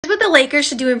what the Lakers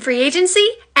should do in free agency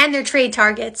and their trade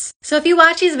targets. So if you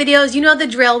watch these videos, you know the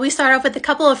drill. We start off with a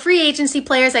couple of free agency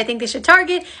players I think they should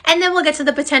target, and then we'll get to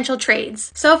the potential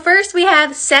trades. So first we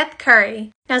have Seth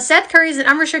Curry. Now, Seth Curry is an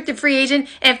unrestricted free agent,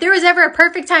 and if there was ever a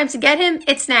perfect time to get him,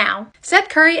 it's now. Seth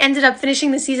Curry ended up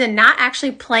finishing the season not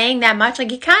actually playing that much.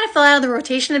 Like, he kind of fell out of the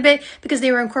rotation a bit because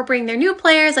they were incorporating their new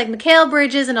players like Mikal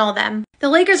Bridges and all them. The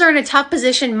Lakers are in a tough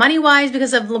position money-wise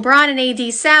because of LeBron and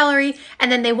AD's salary,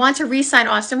 and then they want to re-sign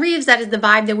Austin Reeves. That is the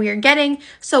vibe that we are getting.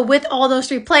 So with all those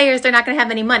three players, they're not going to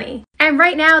have any money. And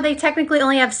right now, they technically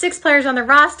only have 6 players on the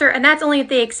roster, and that's only if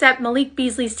they accept Malik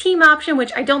Beasley's team option,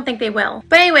 which I don't think they will.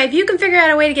 But anyway, if you can figure out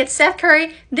a way to get Seth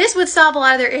Curry, this would solve a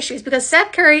lot of their issues because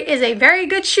Seth Curry is a very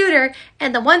good shooter,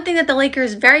 and the one thing that the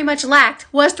Lakers very much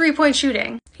lacked was three-point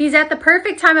shooting. He's at the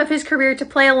perfect time of his career to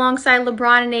play alongside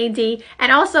LeBron and AD,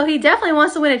 and also he definitely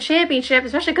wants to win a championship,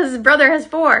 especially because his brother has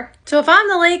 4. So if I'm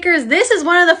the Lakers, this is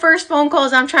one of the first phone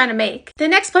calls I'm trying to make. The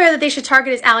next player that they should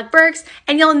target is Alec Burks,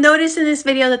 and you'll notice in this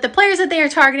video that the players that they are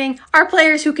targeting are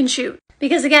players who can shoot.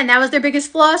 Because again, that was their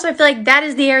biggest flaw, so I feel like that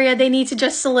is the area they need to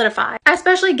just solidify.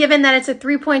 Especially given that it's a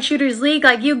three-point shooters league,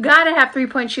 like you gotta have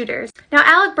three-point shooters. Now,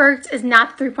 Alec Burks is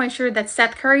not the three-point shooter that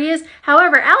Seth Curry is.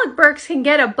 However, Alec Burks can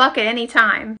get a bucket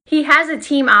anytime. He has a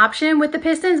team option with the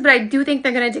Pistons, but I do think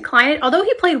they're gonna decline it. Although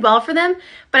he played well for them,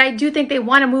 but I do think they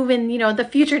want to move in, the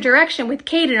future direction with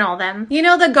Cade and all them.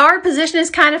 The guard position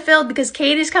is kind of filled because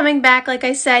Cade is coming back, like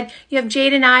I said. You have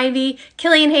Jaden Ivey,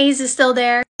 Killian Hayes is still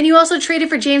there. And you also traded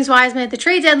for James Wiseman at the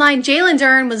trade deadline. Jalen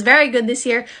Duren was very good this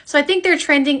year. So I think they're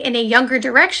trending in a younger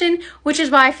direction, which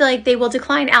is why I feel like they will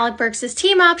decline Alec Burks'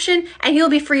 team option and he'll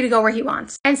be free to go where he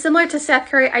wants. And similar to Seth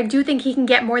Curry, I do think he can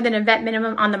get more than a vet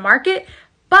minimum on the market.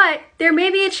 But there may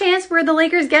be a chance where the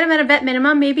Lakers get him at a vet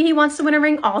minimum. Maybe he wants to win a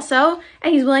ring also,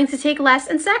 and he's willing to take less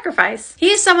and sacrifice. He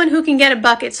is someone who can get a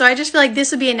bucket, so I just feel like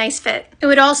this would be a nice fit. It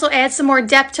would also add some more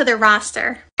depth to their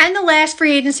roster. And the last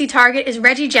free agency target is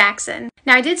Reggie Jackson.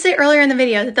 Now, I did say earlier in the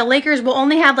video that the Lakers will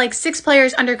only have like 6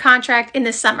 players under contract in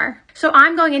this summer. So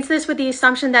I'm going into this with the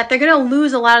assumption that they're going to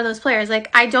lose a lot of those players. Like,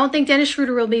 I don't think Dennis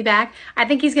Schroeder will be back. I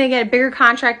think he's going to get a bigger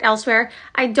contract elsewhere.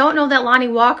 I don't know that Lonnie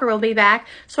Walker will be back.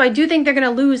 So I do think they're going to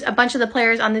lose a bunch of the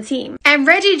players on the team. And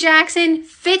Reggie Jackson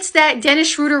fits that Dennis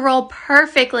Schroeder role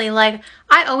perfectly. Like,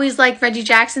 I always liked Reggie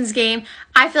Jackson's game.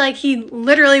 I feel like he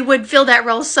literally would fill that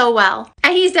role so well.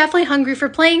 And he's definitely hungry for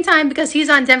playing time because he's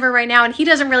on Denver right now and he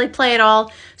doesn't really play at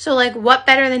all. So like, what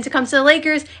better than to come to the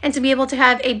Lakers and to be able to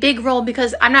have a big role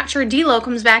because I'm not sure D'Lo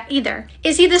comes back either.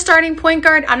 Is he the starting point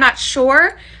guard? I'm not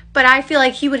sure, but I feel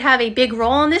like he would have a big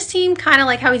role on this team, kind of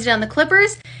like how he did on the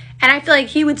Clippers. And I feel like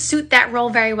he would suit that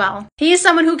role very well. He is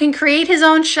someone who can create his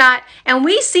own shot, and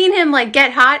we've seen him like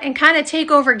get hot and kind of take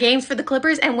over games for the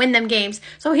Clippers and win them games.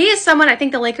 So he is someone I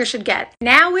think the Lakers should get.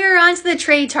 Now we are on to the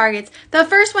trade targets. The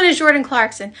first one is Jordan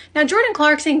Clarkson. Now Jordan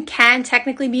Clarkson can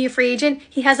technically be a free agent.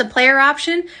 He has a player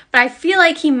option, but I feel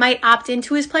like he might opt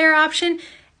into his player option.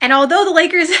 And although the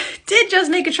Lakers did just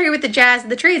make a trade with the Jazz at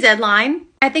the trade deadline,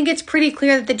 I think it's pretty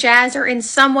clear that the Jazz are in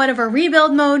somewhat of a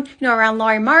rebuild mode, around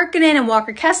Lauri Markkanen and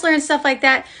Walker Kessler and stuff like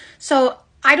that. So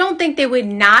I don't think they would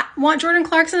not want Jordan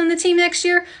Clarkson on the team next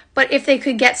year, but if they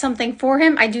could get something for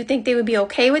him, I do think they would be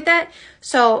okay with that.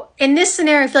 So in this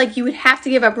scenario, I feel like you would have to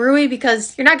give up Rui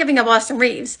because you're not giving up Austin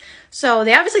Reeves. So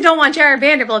they obviously don't want Jared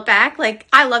Vanderbilt back. Like,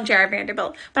 I love Jared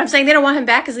Vanderbilt, but I'm saying they don't want him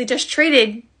back because they just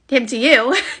traded him to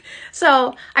you.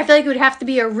 So I feel like it would have to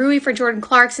be a Rui for Jordan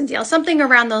Clarkson deal, something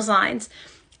around those lines.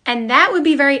 And that would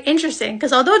be very interesting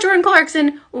because although Jordan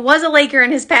Clarkson was a Laker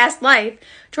in his past life,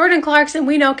 Jordan Clarkson,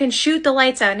 we know, can shoot the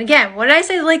lights out. And again, what did I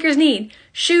say the Lakers need?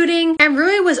 Shooting. And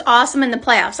Rui was awesome in the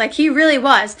playoffs. Like, he really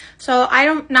was. So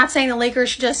I'm not saying the Lakers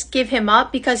should just give him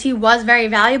up because he was very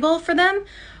valuable for them.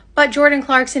 But Jordan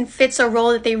Clarkson fits a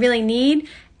role that they really need.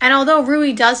 And although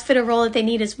Rui does fit a role that they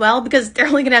need as well, because they're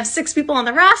only going to have 6 people on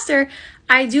the roster,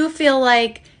 I do feel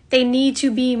like they need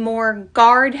to be more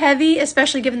guard heavy,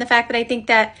 especially given the fact that I think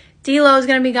that D'Lo is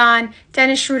going to be gone,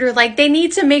 Dennis Schroeder, like they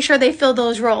need to make sure they fill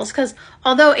those roles. Because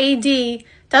although AD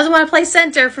doesn't want to play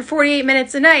center for 48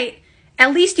 minutes a night,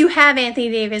 at least you have Anthony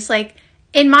Davis. Like,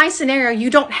 in my scenario, you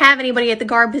don't have anybody at the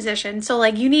guard position. So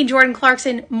like, you need Jordan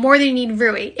Clarkson more than you need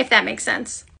Rui, if that makes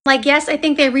sense. Like, yes, I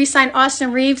think they re-signed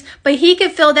Austin Reeves, but he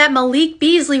could fill that Malik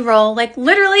Beasley role, like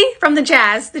literally from the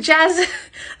Jazz. The Jazz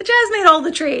made all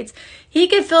the trades. He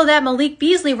could fill that Malik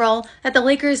Beasley role that the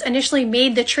Lakers initially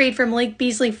made the trade for Malik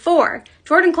Beasley for.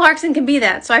 Jordan Clarkson can be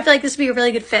that, so I feel like this would be a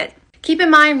really good fit. Keep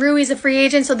in mind, Rui's a free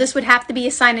agent, so this would have to be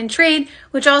a sign and trade,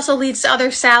 which also leads to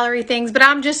other salary things, but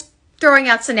I'm just throwing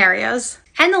out scenarios.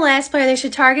 And the last player they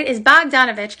should target is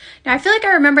Bogdanovic. Now, I feel like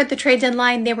I remember at the trade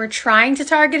deadline they were trying to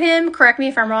target him. Correct me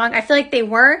if I'm wrong. I feel like they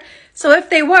were. So if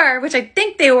they were, which I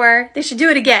think they were, they should do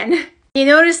it again. You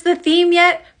notice the theme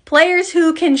yet? Players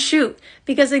who can shoot.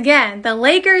 Because again, the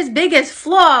Lakers' biggest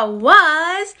flaw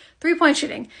was three-point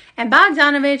shooting. And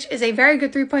Bogdanovic is a very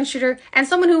good three-point shooter and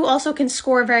someone who also can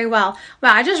score very well.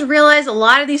 Wow, I just realized a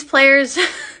lot of these players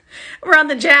were on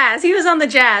the Jazz. He was on the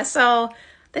Jazz, so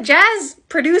the Jazz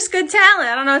produce good talent.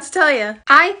 I don't know what to tell you.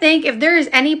 I think if there is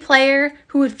any player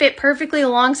who would fit perfectly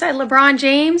alongside LeBron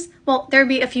James, well, there'd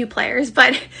be a few players,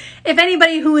 but if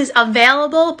anybody who is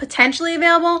available, potentially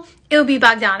available, it would be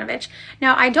Bogdanovic.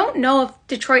 Now, I don't know if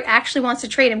Detroit actually wants to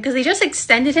trade him because they just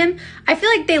extended him. I feel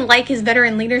like they like his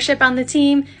veteran leadership on the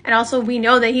team, and also we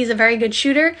know that he's a very good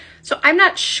shooter. So I'm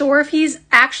not sure if he's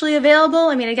actually available.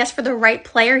 I mean, I guess for the right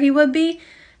player he would be.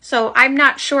 So I'm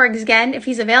not sure again if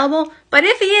he's available, but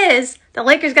if he is, the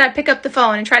Lakers got to pick up the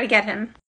phone and try to get him.